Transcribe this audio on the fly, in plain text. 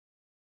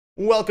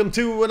Welcome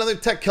to another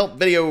TechHelp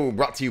video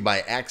brought to you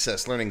by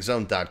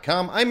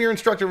AccessLearningZone.com. I'm your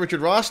instructor,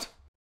 Richard Rost.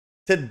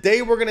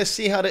 Today we're going to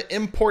see how to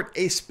import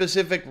a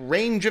specific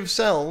range of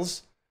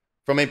cells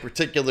from a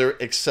particular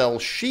Excel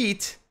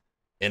sheet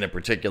in a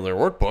particular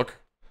workbook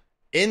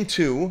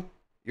into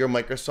your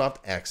Microsoft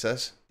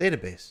Access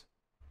database.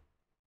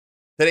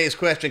 Today's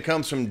question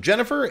comes from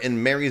Jennifer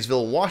in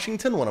Marysville,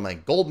 Washington, one of my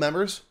gold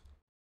members.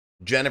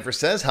 Jennifer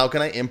says, how can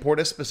I import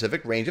a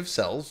specific range of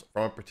cells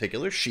from a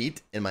particular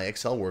sheet in my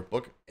Excel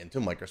workbook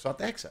into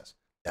Microsoft Access?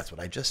 That's what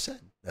I just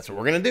said. That's what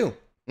we're going to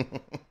do.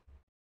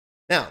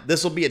 Now,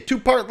 this will be a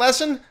two-part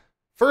lesson.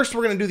 First,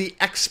 we're going to do the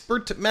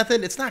expert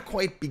method. It's not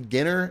quite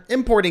beginner.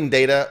 Importing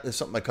data is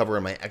something I cover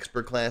in my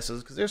expert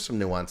classes because there's some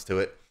nuance to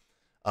it.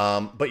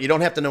 But you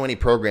don't have to know any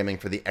programming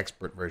for the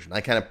expert version.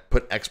 I kind of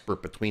put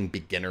expert between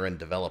beginner and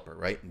developer,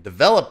 right? And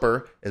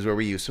developer is where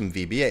we use some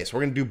VBA. So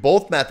we're going to do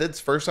both methods.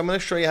 First, I'm going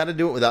to show you how to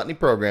do it without any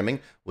programming.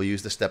 We'll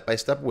use the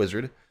step-by-step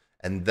wizard,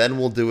 and then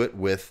we'll do it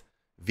with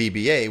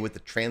VBA with the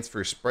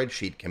transfer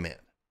spreadsheet command.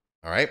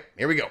 All right,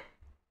 here we go.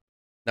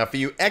 Now, for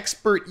you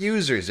expert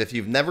users, if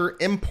you've never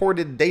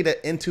imported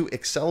data into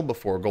Excel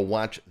before, go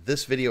watch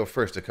this video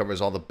first. It covers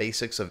all the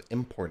basics of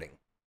importing.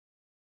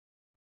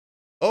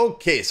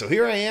 Okay, so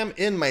here I am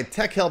in my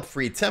TechHelp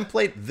free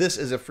template. This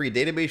is a free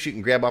database you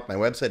can grab off my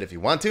website if you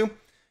want to.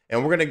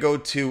 And we're going to go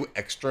to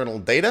External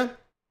Data,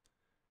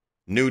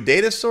 New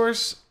Data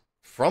Source,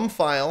 From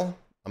File.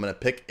 I'm going to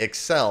pick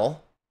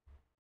Excel.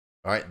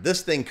 All right,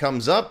 this thing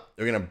comes up.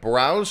 You're going to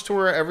browse to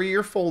wherever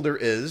your folder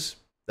is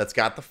that's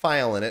got the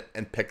file in it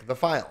and pick the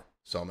file.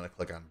 So I'm going to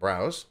click on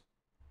Browse.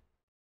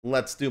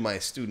 Let's do my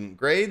student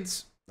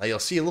grades. Now you'll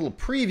see a little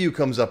preview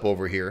comes up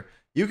over here.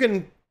 You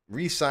can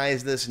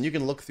resize this and you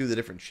can look through the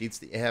different sheets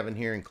that you have in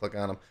here and click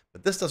on them,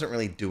 but this doesn't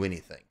really do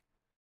anything.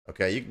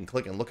 Okay, you can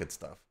click and look at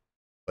stuff,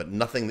 but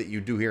nothing that you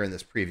do here in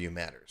this preview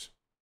matters.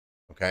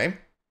 Okay,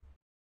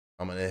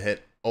 I'm going to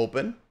hit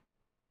open,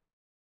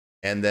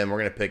 and then we're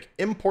going to pick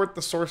import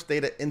the source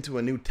data into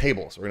a new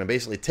table. So we're going to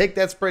basically take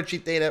that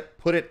spreadsheet data,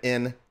 put it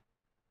in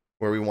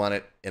where we want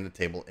it in a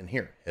table in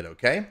here. Hit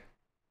OK.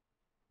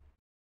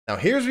 Now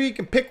here's where you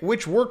can pick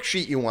which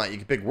worksheet you want. You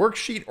can pick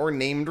worksheet or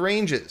named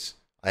ranges.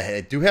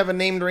 I do have a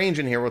named range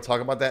in here. We'll talk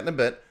about that in a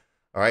bit.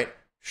 All right.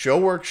 Show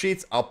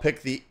worksheets. I'll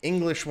pick the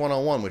English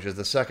 101, which is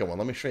the second one.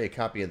 Let me show you a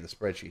copy of the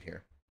spreadsheet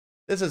here.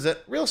 This is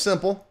it. Real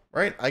simple,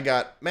 right? I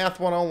got Math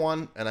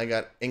 101 and I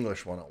got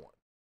English 101.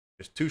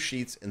 There's two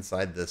sheets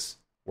inside this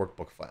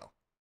workbook file.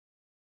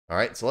 All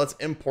right. So let's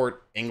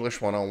import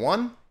English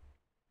 101.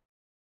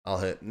 I'll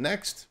hit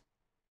next.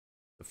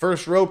 The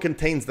first row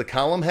contains the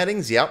column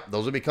headings. Yep.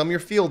 Those will become your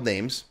field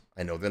names.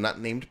 I know they're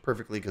not named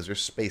perfectly because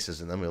there's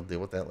spaces in them. We'll deal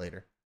with that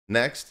later.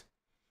 Next.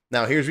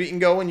 Now here's where you can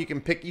go and you can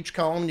pick each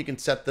column. You can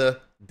set the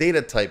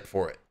data type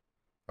for it.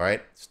 All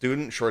right.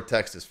 Student, short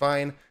text is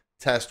fine.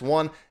 Test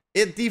 1.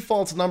 It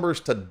defaults numbers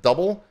to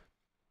double.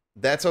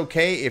 That's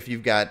okay if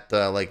you've got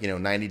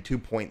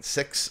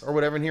 92.6 or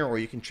whatever in here, or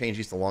you can change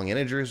these to long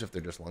integers if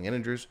they're just long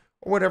integers,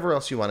 or whatever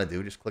else you want to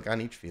do. Just click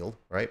on each field,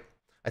 right?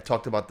 I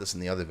talked about this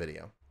in the other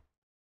video.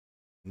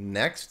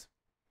 Next.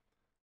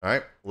 All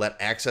right. Let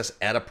Access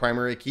add a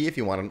primary key if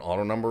you want an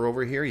auto number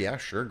over here. Yeah,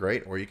 sure.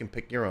 Great. Or you can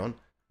pick your own.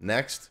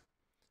 Next.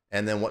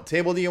 And then what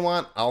table do you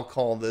want? I'll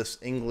call this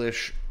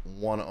English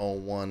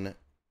 101T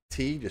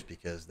just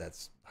because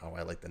that's how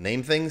I like to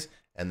name things.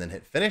 And then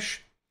hit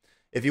finish.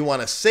 If you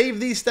want to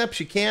save these steps,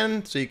 you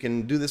can. So you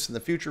can do this in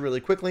the future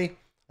really quickly.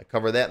 I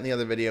cover that in the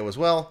other video as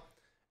well.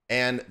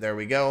 And there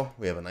we go.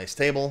 We have a nice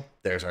table.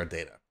 There's our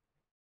data.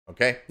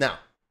 Okay. Now,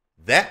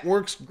 that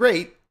works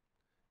great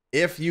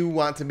if you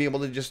want to be able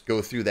to just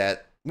go through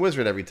that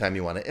wizard every time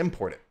you want to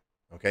import it.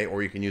 Okay,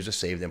 or you can use a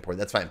saved import.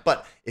 That's fine.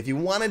 But if you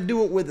want to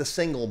do it with a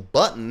single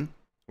button,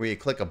 where you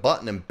click a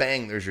button and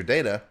bang, there's your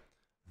data,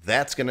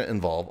 that's going to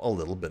involve a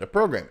little bit of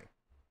programming.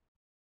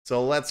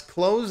 So let's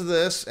close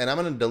this, and I'm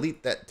going to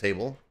delete that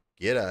table.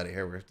 Get out of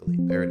here. Where's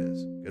delete? There it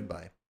is.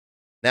 Goodbye.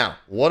 Now,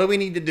 what do we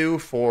need to do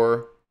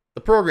for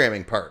the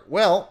programming part?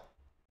 Well,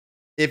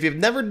 if you've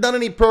never done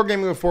any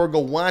programming before, go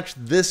watch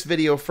this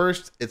video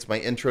first. It's my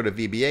intro to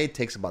VBA. It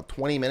takes about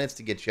 20 minutes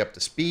to get you up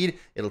to speed.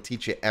 It'll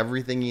teach you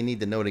everything you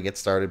need to know to get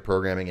started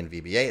programming in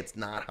VBA. It's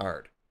not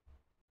hard.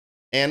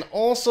 And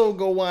also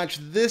go watch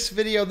this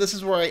video. This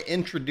is where I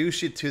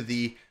introduce you to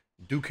the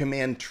do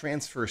command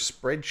transfer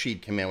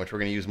spreadsheet command, which we're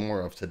going to use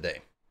more of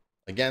today.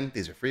 Again,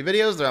 these are free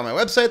videos. They're on my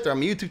website. They're on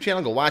my YouTube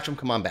channel. Go watch them.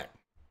 Come on back.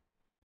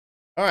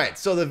 All right.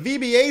 So the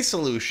VBA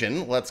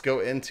solution, let's go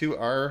into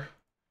our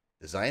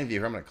design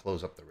view. I'm going to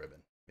close up the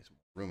ribbon. Get some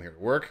room here to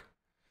work.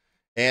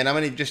 And I'm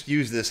going to just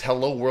use this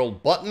Hello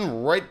World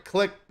button. Right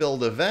click,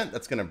 build event.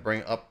 That's going to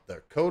bring up the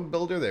code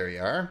builder. There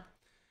you are.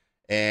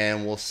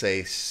 And we'll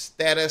say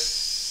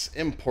status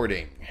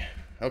importing.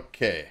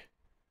 Okay.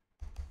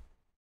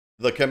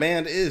 The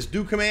command is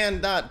do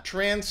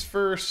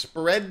command.transfer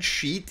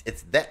spreadsheet.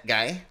 It's that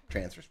guy,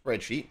 transfer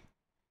spreadsheet.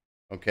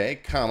 Okay,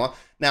 comma.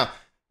 Now,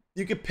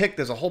 you could pick,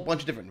 there's a whole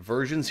bunch of different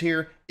versions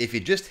here. If you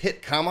just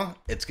hit comma,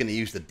 it's going to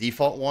use the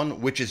default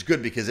one, which is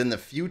good because in the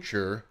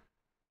future,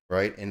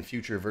 right? In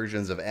future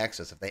versions of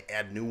Access, if they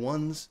add new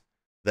ones,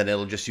 then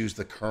it'll just use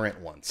the current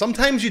one.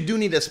 Sometimes you do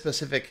need a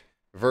specific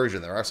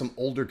version. There are some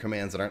older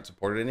commands that aren't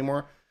supported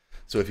anymore.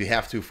 So if you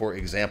have to, for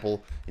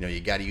example, you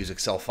got to use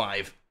Excel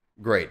 5,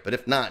 great. But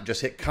if not,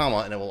 just hit comma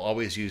and it will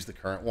always use the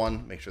current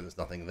one. Make sure there's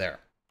nothing there.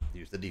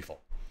 Use the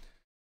default.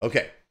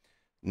 Okay.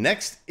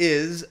 Next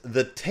is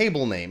the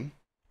table name.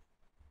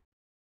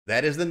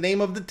 That is the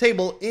name of the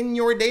table in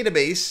your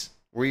database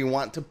where you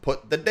want to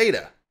put the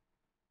data.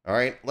 All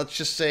right. Let's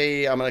just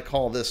say I'm going to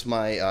call this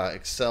my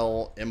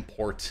Excel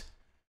import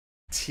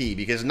T,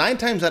 because 9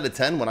 times out of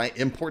 10, when I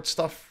import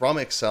stuff from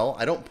Excel,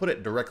 I don't put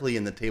it directly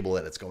in the table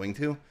that it's going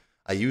to.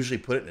 I usually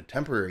put it in a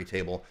temporary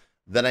table.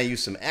 Then I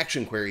use some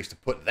action queries to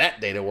put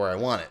that data where I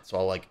want it. So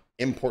I'll like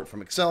import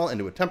from Excel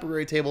into a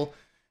temporary table,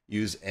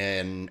 use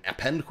an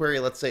append query,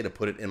 let's say, to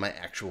put it in my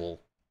actual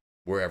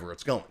wherever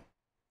it's going.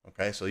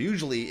 Okay, so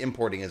usually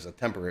importing is a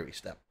temporary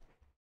step.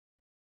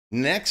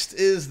 Next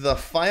is the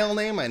file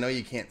name. I know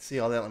you can't see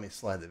all that. Let me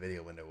slide the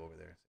video window over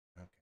there.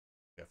 Okay,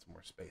 got some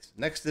more space.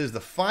 Next is the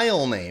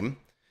file name,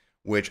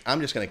 which I'm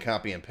just going to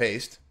copy and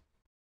paste.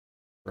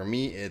 For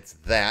me, it's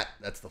that.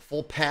 That's the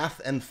full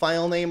path and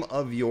file name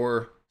of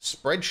your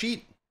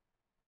spreadsheet.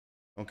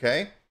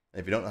 Okay, and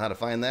if you don't know how to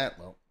find that,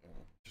 well,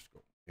 just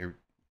go. You're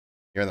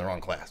in the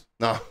wrong class.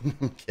 No,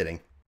 I'm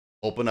kidding.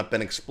 Open up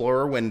an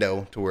Explorer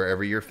window to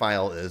wherever your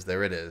file is.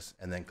 There it is.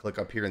 And then click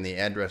up here in the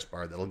address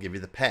bar. That'll give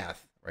you the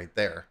path right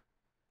there.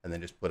 And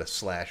then just put a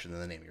slash and then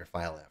the name of your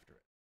file after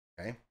it.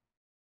 Okay?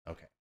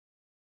 Okay.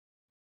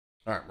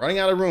 All right, running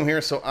out of room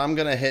here, so I'm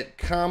going to hit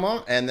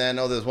comma. And then,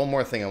 oh, there's one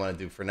more thing I want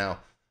to do for now.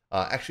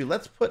 Actually,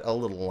 let's put a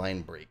little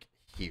line break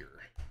here.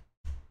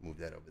 Move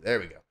that over. There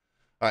we go.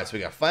 All right, so we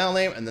got file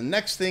name. And the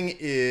next thing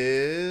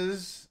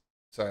is...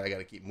 Sorry, I got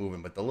to keep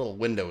moving, but the little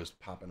window is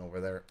popping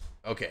over there.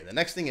 Okay, the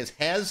next thing is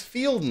has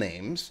field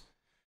names.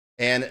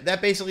 And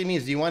that basically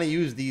means, do you want to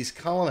use these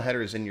column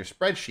headers in your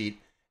spreadsheet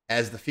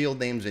as the field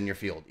names in your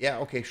field? Yeah,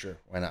 okay, sure.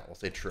 Why not? We'll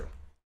say true.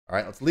 All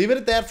right, let's leave it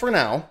at that for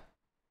now.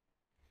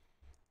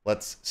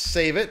 Let's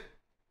save it.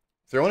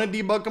 Throw in a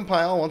debug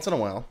compile once in a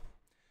while.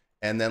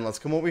 And then let's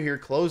come over here,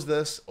 close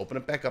this, open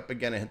it back up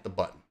again, and hit the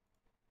button.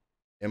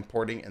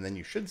 Importing, and then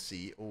you should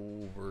see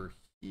over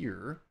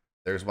here,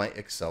 there's my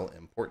Excel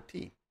import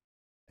T.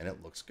 And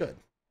it looks good.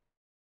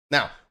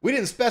 Now, we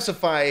didn't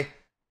specify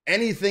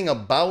anything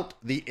about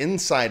the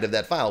inside of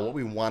that file, what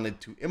we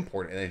wanted to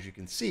import. And as you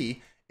can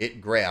see,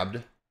 it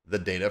grabbed the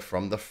data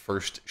from the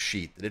first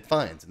sheet that it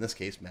finds. In this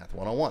case, Math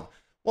 101.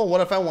 Well, what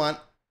if I want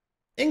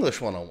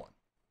English 101?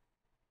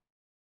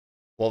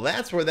 Well,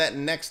 that's where that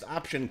next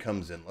option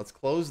comes in. Let's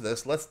close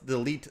this. Let's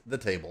delete the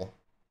table.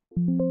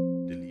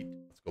 Delete.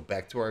 Let's go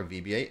back to our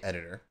VBA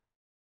editor.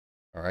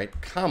 All right,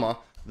 comma.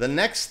 The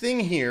next thing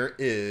here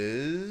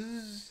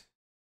is...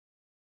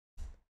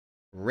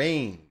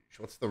 range.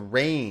 What's the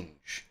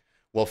range?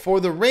 Well, for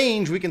the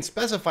range, we can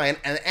specify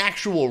an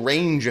actual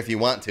range if you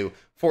want to.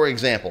 For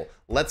example,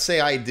 let's say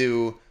I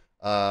do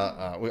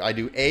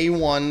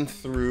A1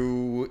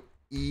 through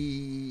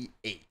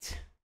E8.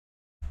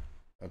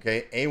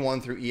 Okay,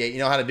 A1 through E8. You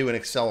know how to do an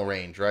Excel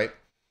range, right?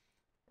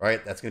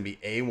 Right, that's going to be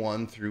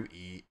A1 through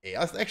E8.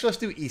 Actually, let's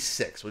do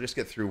E6. We'll just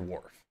get through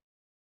Wharf.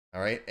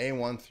 All right,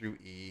 A1 through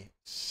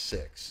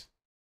E6.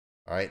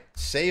 All right,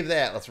 save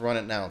that. Let's run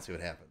it now and see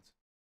what happens.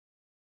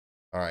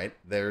 All right,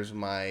 there's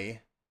my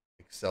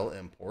Excel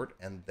import,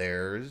 and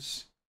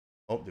there's,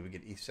 oh, did we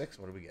get E6?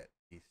 What did we get?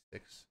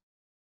 E6.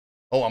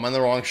 Oh, I'm on the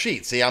wrong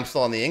sheet. See, I'm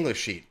still on the English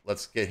sheet.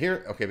 Let's get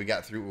here. Okay, we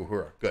got through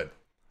Uhura. Good.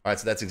 All right,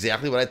 so that's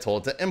exactly what I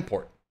told it to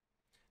import.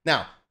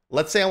 Now,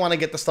 let's say I want to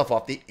get the stuff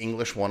off the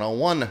English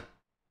 101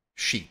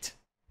 sheet.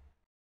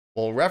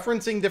 Well,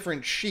 referencing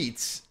different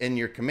sheets in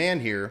your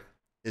command here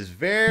is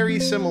very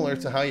similar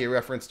to how you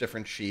reference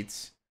different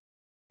sheets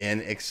in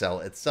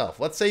Excel itself.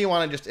 Let's say you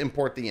want to just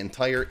import the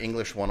entire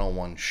English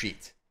 101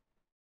 sheet.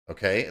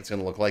 Okay, it's going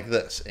to look like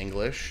this.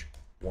 English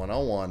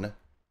 101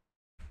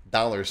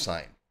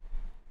 $sign.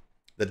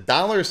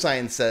 The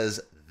 $sign says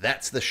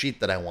that's the sheet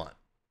that I want.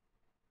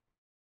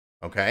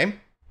 Okay?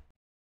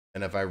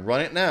 And if I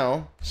run it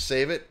now,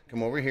 save it,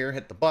 come over here,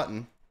 hit the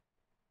button.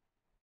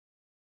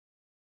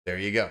 There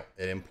you go.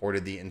 It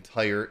imported the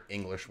entire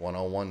English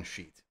 101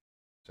 sheet.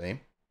 See?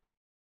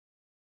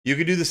 You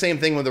could do the same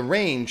thing with a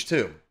range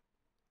too.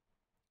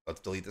 Let's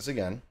delete this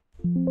again.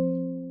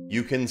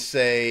 You can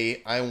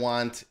say, I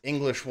want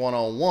English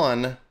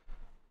 101,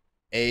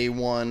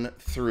 A1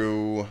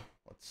 through,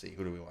 let's see,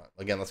 who do we want?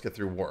 Again, let's get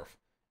through Wharf.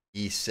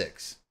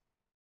 E6.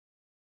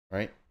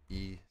 Right?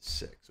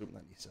 E6. Oops,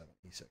 not E7,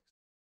 E6.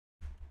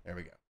 There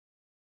we go.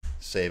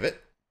 Save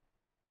it.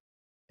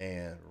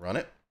 And run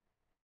it.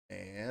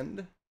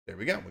 And there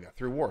we go. We got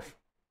through Wharf.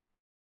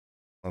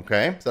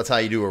 Okay, so that's how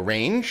you do a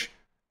range,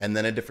 and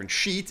then a different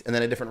sheet, and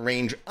then a different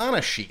range on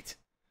a sheet.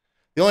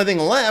 The only thing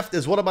left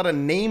is, what about a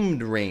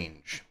named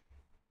range?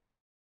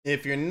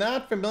 If you're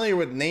not familiar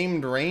with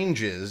named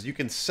ranges, you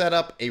can set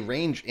up a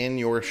range in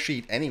your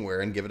sheet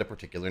anywhere and give it a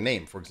particular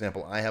name. For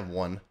example, I have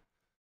one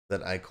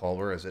that I call,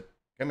 where is it?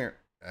 Come here.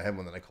 I have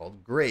one that I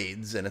called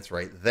grades, and it's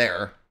right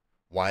there.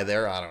 Why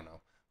there? I don't know.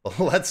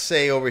 Well, let's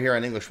say over here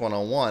on English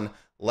 101,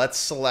 let's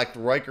select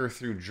Riker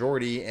through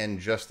Geordie and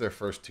just their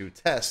first two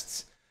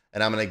tests.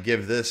 And I'm going to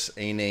give this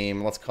a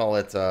name. Let's call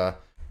it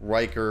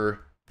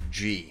Riker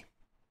G.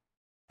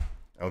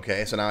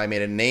 Okay, so now I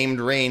made a named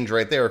range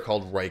right there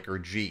called Riker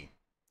G.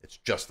 It's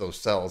just those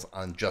cells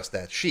on just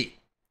that sheet.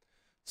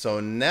 So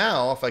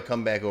now if I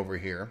come back over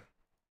here,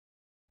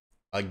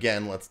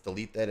 again, let's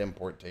delete that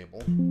import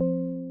table.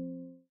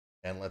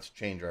 And let's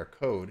change our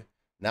code.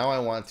 Now I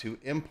want to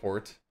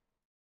import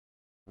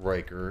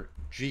Riker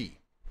G.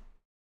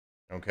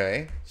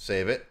 Okay,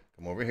 save it,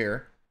 come over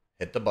here,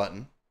 hit the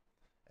button,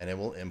 and it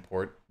will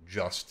import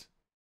just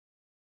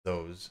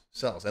those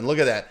cells. And look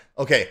at that.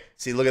 Okay,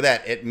 see, look at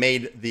that. It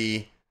made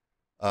the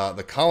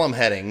column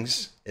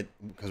headings,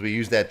 because we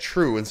used that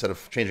true instead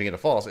of changing it to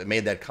false, it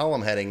made that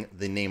column heading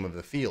the name of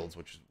the fields,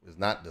 which is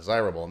not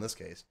desirable in this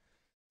case.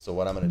 So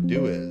what I'm going to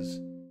do is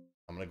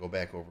I'm going to go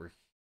back over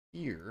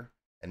here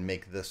and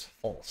make this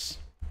false.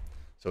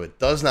 So it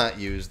does not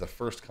use the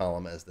first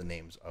column as the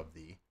names of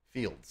the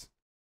fields.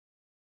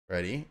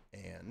 Ready?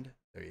 And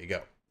there you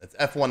go. That's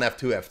F1,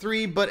 F2,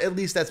 F3, but at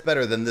least that's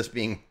better than this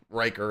being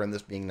Riker and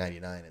this being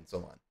 99 and so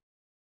on.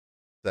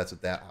 That's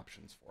what that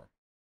option's for.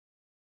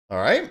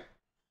 All right.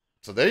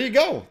 So there you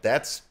go.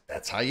 That's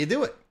how you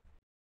do it.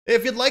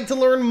 If you'd like to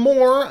learn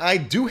more, I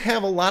do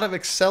have a lot of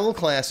Excel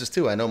classes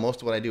too. I know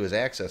most of what I do is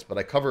Access, but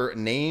I cover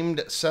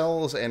named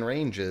cells and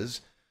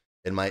ranges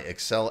in my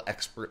Excel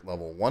Expert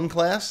Level 1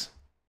 class.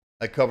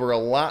 I cover a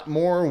lot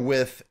more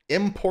with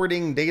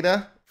importing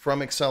data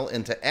from Excel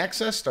into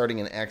Access, starting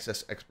in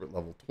Access Expert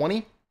Level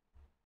 20,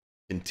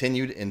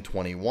 continued in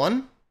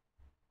 21.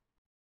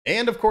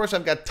 And of course,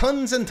 I've got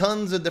tons and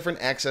tons of different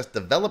Access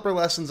developer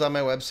lessons on my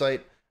website.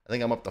 I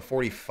think I'm up to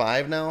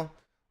 45 now,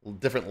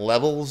 different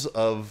levels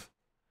of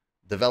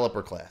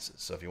developer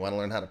classes. So if you want to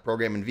learn how to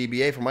program in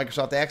VBA for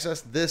Microsoft Access,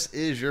 this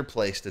is your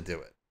place to do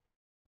it.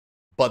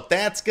 But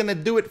that's going to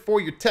do it for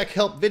your Tech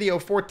Help video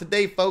for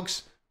today,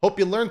 folks. Hope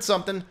you learned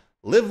something.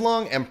 Live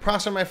long and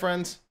prosper, my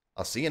friends.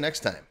 I'll see you next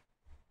time.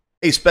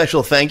 A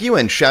special thank you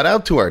and shout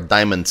out to our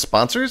diamond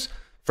sponsors.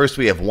 First,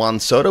 we have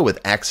Juan Soto with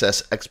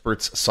Access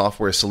Experts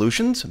Software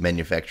Solutions,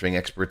 manufacturing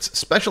experts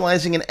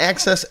specializing in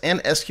Access and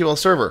SQL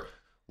Server.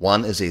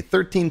 Juan is a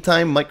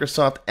 13-time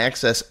Microsoft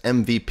Access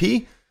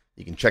MVP.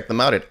 You can check them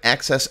out at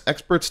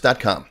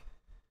accessexperts.com.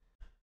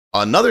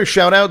 Another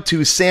shout out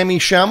to Sammy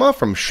Shama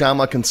from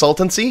Shama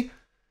Consultancy.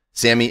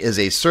 Sammy is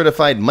a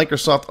certified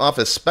Microsoft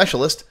Office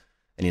specialist,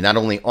 and he not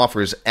only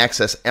offers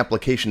Access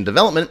application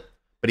development,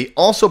 but he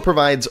also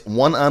provides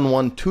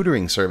one-on-one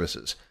tutoring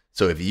services.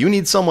 So if you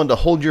need someone to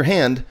hold your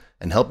hand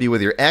and help you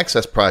with your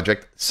Access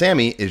project,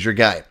 Sammy is your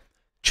guy.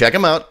 Check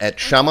him out at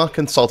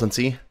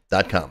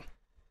shamaconsultancy.com.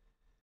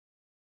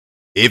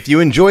 If you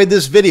enjoyed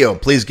this video,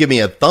 please give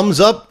me a thumbs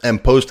up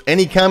and post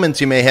any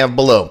comments you may have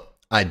below.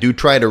 I do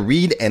try to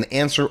read and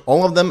answer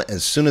all of them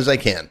as soon as I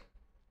can.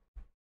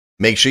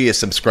 Make sure you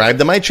subscribe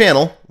to my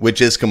channel, which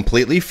is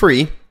completely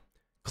free.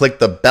 Click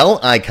the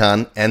bell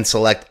icon and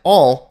select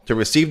all to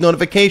receive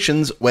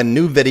notifications when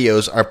new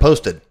videos are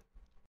posted.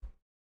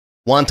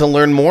 Want to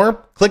learn more?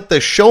 Click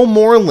the Show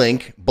More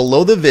link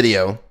below the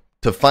video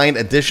to find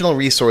additional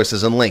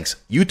resources and links.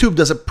 YouTube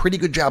does a pretty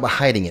good job of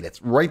hiding it.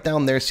 It's right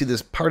down there. See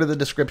this part of the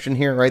description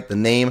here, right? The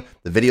name,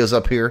 the video's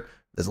up here.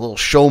 There's a little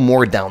Show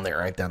More down there,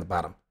 right down the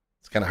bottom.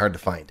 It's kind of hard to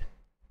find.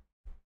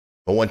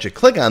 But once you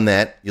click on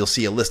that, you'll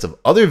see a list of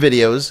other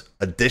videos,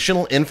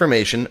 additional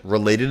information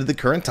related to the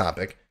current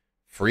topic,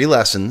 free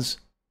lessons,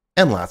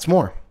 and lots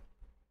more.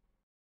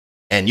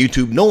 And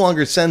YouTube no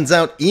longer sends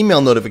out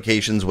email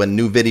notifications when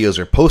new videos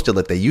are posted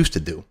like they used to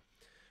do.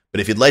 But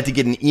if you'd like to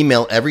get an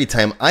email every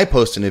time I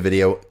post a new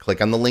video,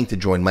 click on the link to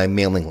join my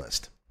mailing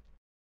list.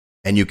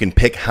 And you can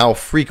pick how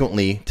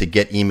frequently to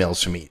get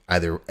emails from me,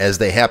 either as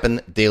they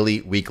happen, daily,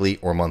 weekly,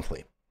 or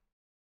monthly.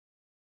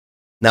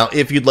 Now,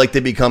 if you'd like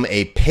to become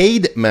a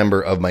paid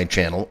member of my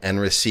channel and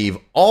receive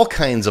all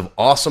kinds of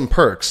awesome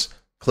perks,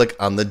 click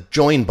on the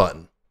Join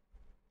button.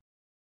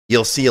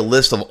 You'll see a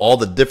list of all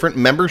the different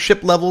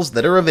membership levels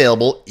that are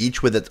available,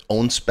 each with its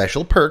own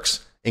special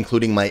perks,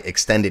 including my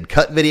extended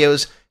cut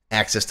videos,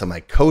 access to my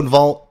code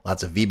vault,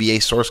 lots of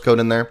VBA source code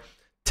in there,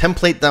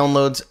 template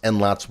downloads, and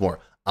lots more.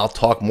 I'll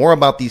talk more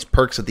about these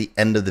perks at the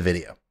end of the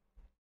video.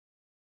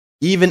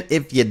 Even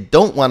if you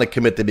don't want to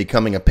commit to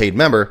becoming a paid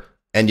member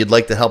and you'd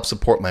like to help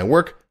support my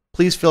work,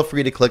 please feel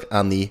free to click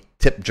on the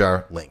tip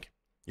jar link.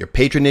 Your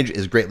patronage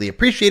is greatly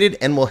appreciated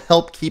and will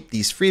help keep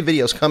these free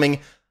videos coming.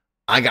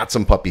 I got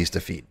some puppies to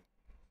feed.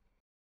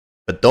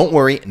 But don't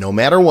worry, no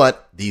matter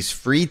what, these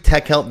free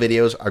Tech Help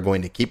videos are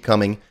going to keep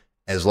coming.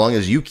 As long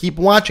as you keep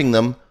watching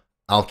them,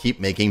 I'll keep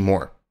making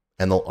more,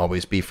 and they'll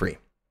always be free.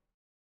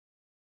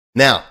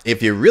 Now,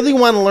 if you really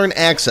want to learn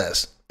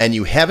Access and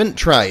you haven't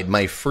tried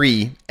my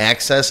free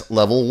Access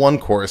Level 1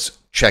 course,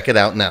 check it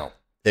out now.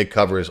 It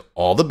covers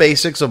all the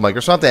basics of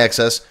Microsoft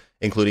Access,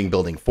 including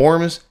building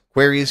forms,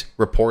 queries,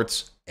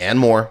 reports, and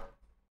more.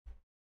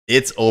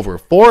 It's over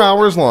 4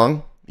 hours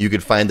long. You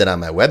can find it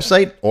on my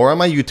website or on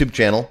my YouTube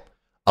channel.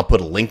 I'll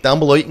put a link down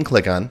below you can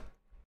click on.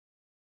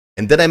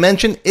 And did I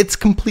mention it's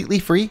completely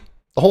free?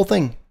 The whole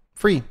thing,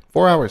 free,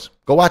 4 hours.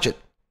 Go watch it.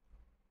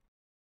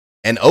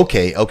 And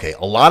okay,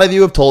 a lot of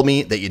you have told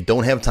me that you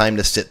don't have time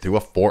to sit through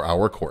a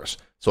 4-hour course.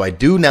 So I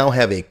do now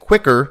have a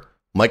quicker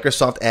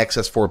Microsoft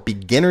Access for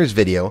Beginners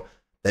video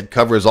that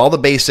covers all the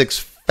basics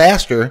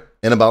faster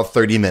in about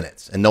 30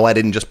 minutes. And no, I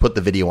didn't just put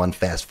the video on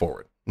fast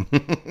forward.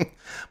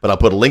 But I'll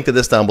put a link to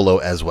this down below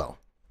as well.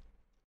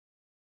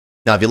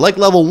 Now, if you like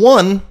level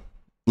 1,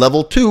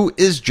 level 2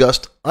 is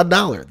just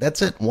 $1.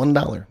 That's it,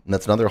 $1. And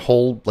that's another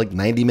whole like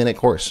 90-minute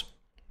course.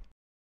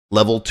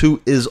 Level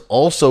 2 is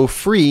also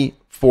free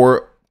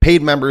for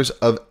paid members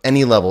of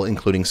any level,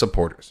 including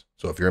supporters.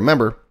 So if you're a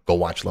member, go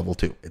watch level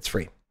 2. It's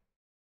free.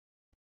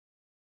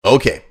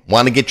 Okay,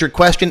 want to get your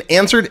question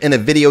answered in a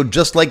video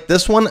just like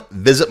this one?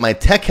 Visit my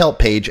TechHelp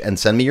page and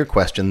send me your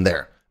question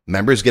there.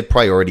 Members get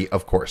priority,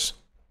 of course.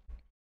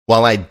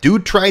 While I do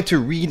try to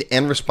read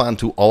and respond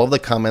to all of the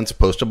comments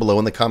posted below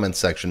in the comments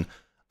section,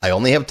 I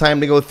only have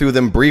time to go through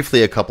them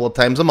briefly a couple of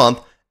times a month,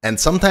 and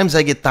sometimes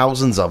I get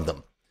thousands of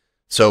them.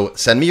 So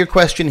send me your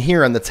question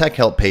here on the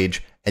TechHelp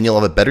page, and you'll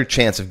have a better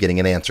chance of getting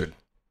it answered.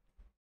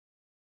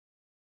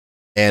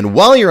 And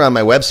while you're on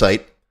my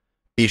website,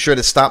 be sure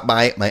to stop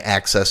by my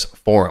Access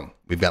forum.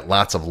 We've got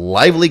lots of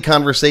lively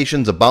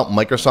conversations about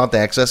Microsoft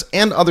Access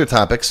and other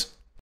topics.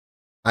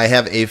 I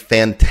have a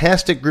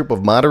fantastic group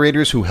of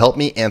moderators who help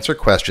me answer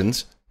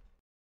questions.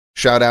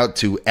 Shout out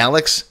to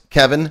Alex,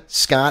 Kevin,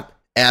 Scott,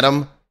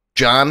 Adam,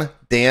 John,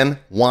 Dan,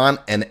 Juan,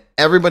 and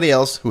everybody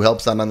else who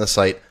helps out on the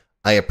site.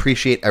 I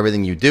appreciate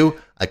everything you do.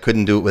 I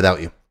couldn't do it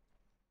without you.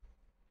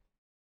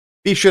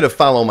 Be sure to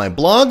follow my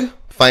blog,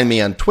 find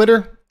me on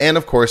Twitter, and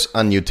of course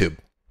on YouTube.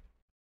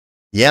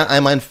 Yeah,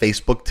 I'm on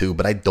Facebook too,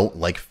 but I don't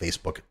like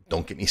Facebook.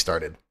 Don't get me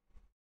started.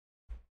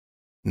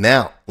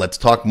 Now, let's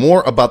talk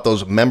more about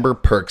those member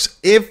perks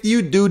if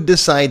you do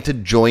decide to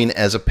join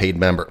as a paid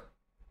member.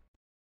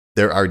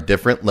 There are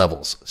different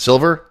levels: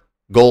 silver,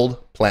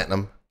 gold,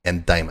 platinum,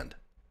 and diamond.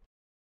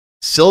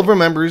 Silver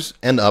members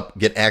and up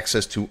get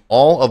access to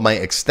all of my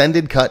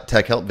extended cut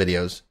TechHelp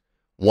videos,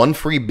 one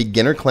free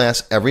beginner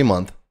class every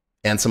month,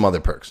 and some other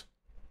perks.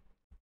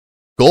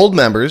 Gold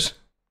members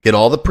get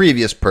all the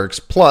previous perks,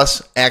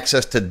 plus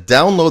access to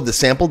download the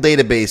sample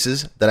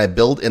databases that I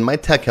build in my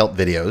TechHelp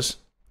videos,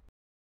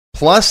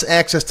 plus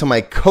access to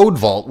my code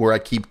vault where I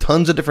keep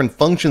tons of different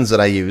functions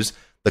that I use,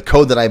 the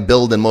code that I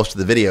build in most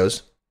of the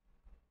videos.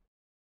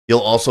 You'll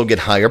also get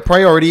higher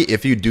priority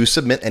if you do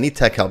submit any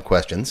TechHelp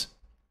questions.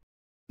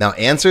 Now,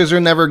 answers are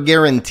never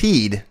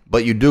guaranteed,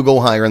 but you do go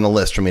higher in the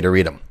list for me to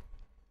read them.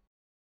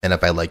 And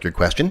if I like your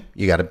question,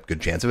 you got a good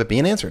chance of it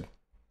being answered.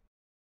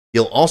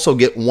 You'll also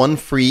get one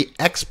free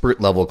expert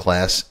level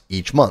class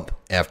each month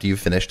after you've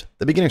finished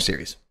the beginner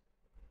series.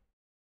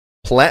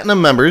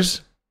 Platinum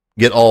members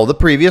get all the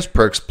previous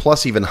perks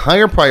plus even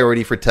higher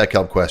priority for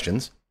TechHelp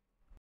questions.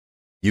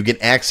 You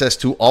get access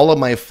to all of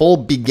my full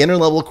beginner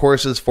level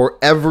courses for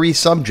every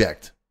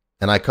subject.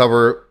 And I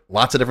cover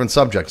lots of different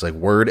subjects like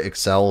Word,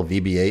 Excel,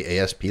 VBA,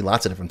 ASP,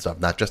 lots of different stuff,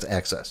 not just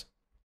Access.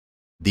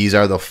 These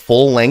are the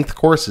full-length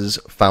courses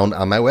found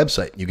on my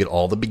website. You get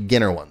all the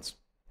beginner ones.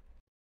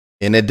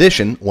 In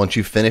addition, once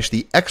you finish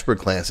the expert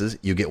classes,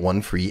 you get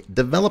one free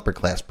developer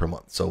class per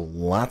month. So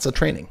lots of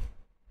training.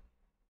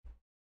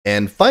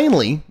 And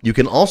finally, you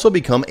can also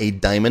become a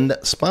Diamond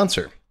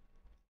sponsor.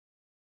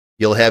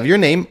 You'll have your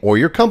name or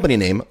your company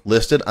name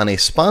listed on a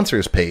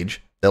sponsors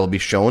page that will be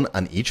shown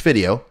on each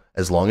video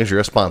as long as you're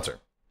a sponsor.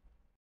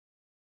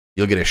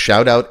 You'll get a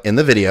shout out in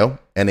the video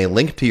and a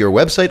link to your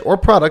website or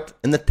product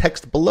in the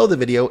text below the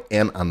video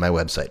and on my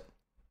website.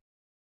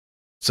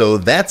 So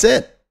that's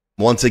it.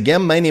 Once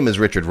again, my name is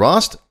Richard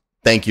Rost.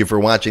 Thank you for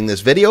watching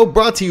this video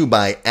brought to you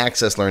by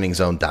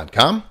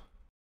AccessLearningZone.com.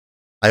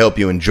 I hope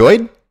you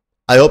enjoyed.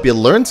 I hope you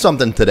learned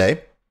something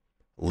today.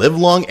 Live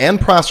long and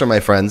prosper, my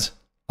friends.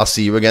 I'll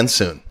see you again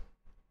soon.